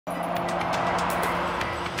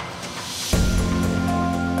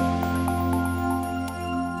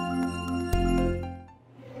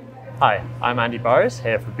Hi, I'm Andy Burrows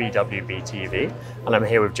here for BWB TV, and I'm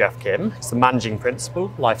here with Jeff Kim. He's the Managing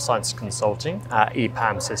Principal, Life Science Consulting at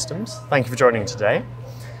EPAM Systems. Thank you for joining today.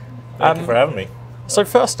 Thank you for having me. So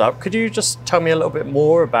first up, could you just tell me a little bit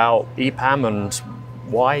more about EPAM and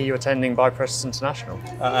why you're attending Bioprocess International?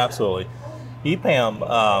 Absolutely. EPAM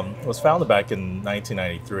was founded back in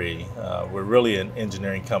 1993. We're really an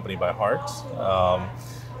engineering company by heart.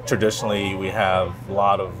 Traditionally, we have a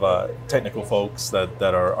lot of technical folks that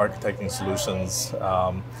are architecting solutions.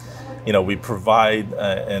 We provide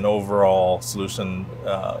an overall solution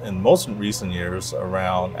in most recent years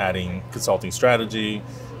around adding consulting strategy,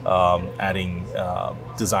 adding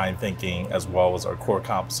design thinking, as well as our core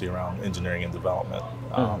competency around engineering and development.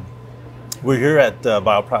 We're here at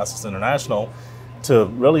Bioprocess International to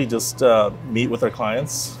really just meet with our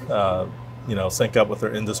clients, sync up with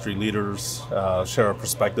our industry leaders, share a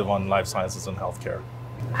perspective on life sciences and healthcare.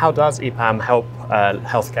 How does EPAM help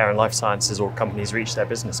healthcare and life sciences or companies reach their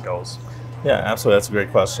business goals? Yeah, absolutely. That's a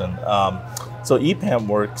great question. So EPAM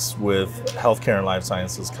works with healthcare and life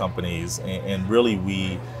sciences companies, and really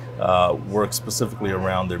we work specifically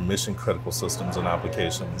around their mission critical systems and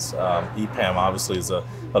applications. EPAM obviously is a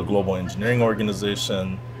global engineering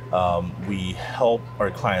organization. We help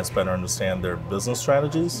our clients better understand their business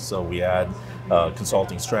strategies. So we add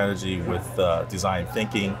consulting strategy with design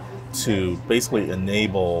thinking to basically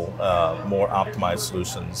enable more optimized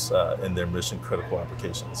solutions in their mission critical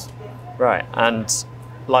applications. Right, and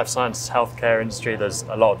life sciences, healthcare industry, there's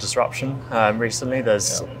a lot of disruption recently.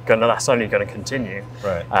 That's only going to continue.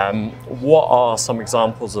 Right. What are some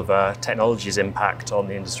examples of technology's impact on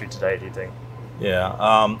the industry today, do you think?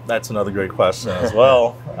 Yeah, that's another great question as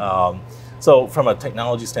well. So from a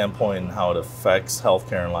technology standpoint and how it affects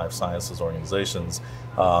healthcare and life sciences organizations,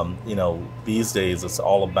 these days it's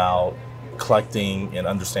all about collecting and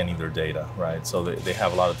understanding their data, right? So they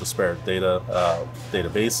have a lot of disparate data,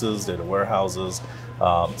 databases, data warehouses.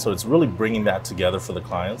 So it's really bringing that together for the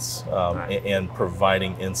clients and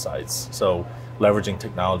providing insights. So leveraging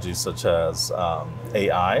technologies such as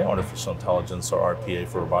AI, artificial intelligence, or RPA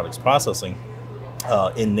for robotics processing,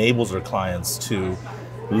 enables our clients to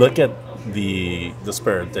look at the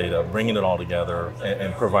disparate data, bringing it all together,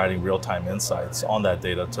 and providing real-time insights on that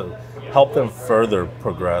data to help them further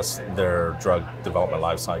progress their drug development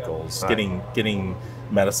life cycles, getting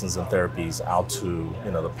medicines and therapies out to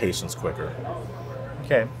the patients quicker.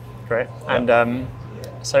 Okay, great. Yeah. And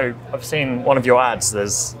so I've seen one of your ads.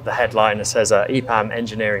 There's the headline that says EPAM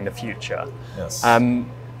Engineering the Future. Yes.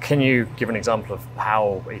 Can you give an example of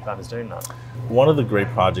how EPAM is doing that? One of the great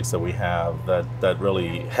projects that we have that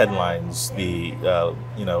really headlines the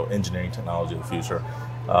engineering technology of the future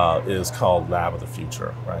is called Lab of the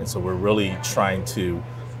Future, right? So we're really trying to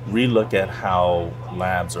relook at how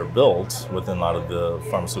labs are built within a lot of the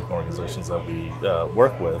pharmaceutical organizations that we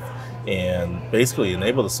work with, and basically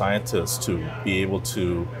enable the scientists to be able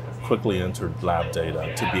to quickly enter lab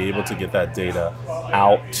data, to be able to get that data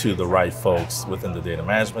out to the right folks within the data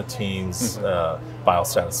management teams,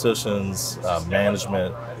 biostatisticians,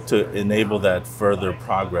 management, to enable that further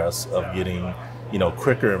progress of getting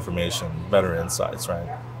quicker information, better insights, right?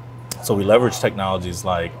 So we leverage technologies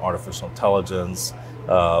like artificial intelligence,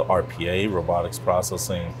 RPA, robotics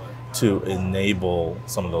processing, to enable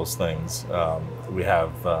some of those things. We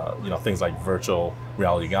have things like virtual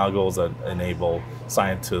reality goggles that enable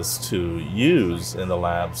scientists to use in the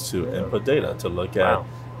labs to input data, to look at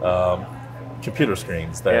computer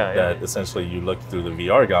screens that essentially you look through the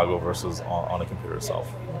VR goggle versus on a computer itself.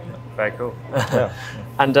 Very cool. Yeah.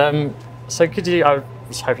 And so I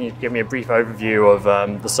was hoping you'd give me a brief overview of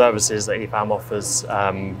the services that EPAM offers,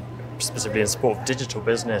 specifically in support of digital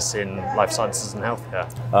business in life sciences and healthcare.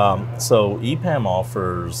 So EPAM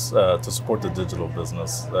offers, to support the digital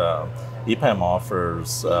business, EPAM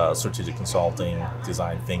offers strategic consulting,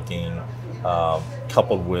 design thinking,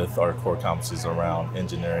 coupled with our core competencies around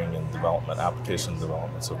engineering and development, application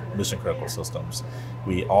development, so mission critical systems.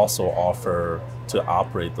 We also offer to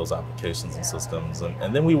operate those applications and systems,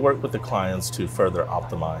 and then we work with the clients to further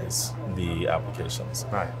optimize the applications.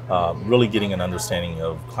 Right. Really getting an understanding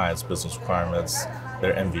of clients' business requirements,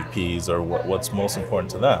 their MVPs, or what's most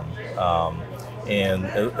important to them. And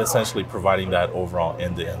essentially providing that overall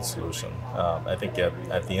end-to-end solution. I think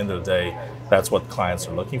at the end of the day, that's what clients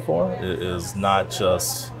are looking for, is not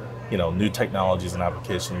just new technologies and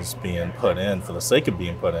applications being put in for the sake of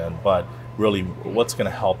being put in, but really what's going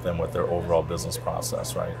to help them with their overall business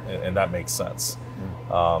process, right? And that makes sense.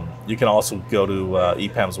 You can also go to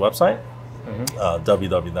EPAM's website,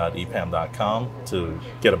 www.epam.com to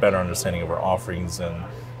get a better understanding of our offerings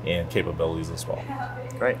and capabilities as well.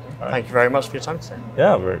 Great. Thank you very much for your time today.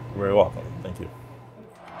 Yeah, very welcome. Thank you.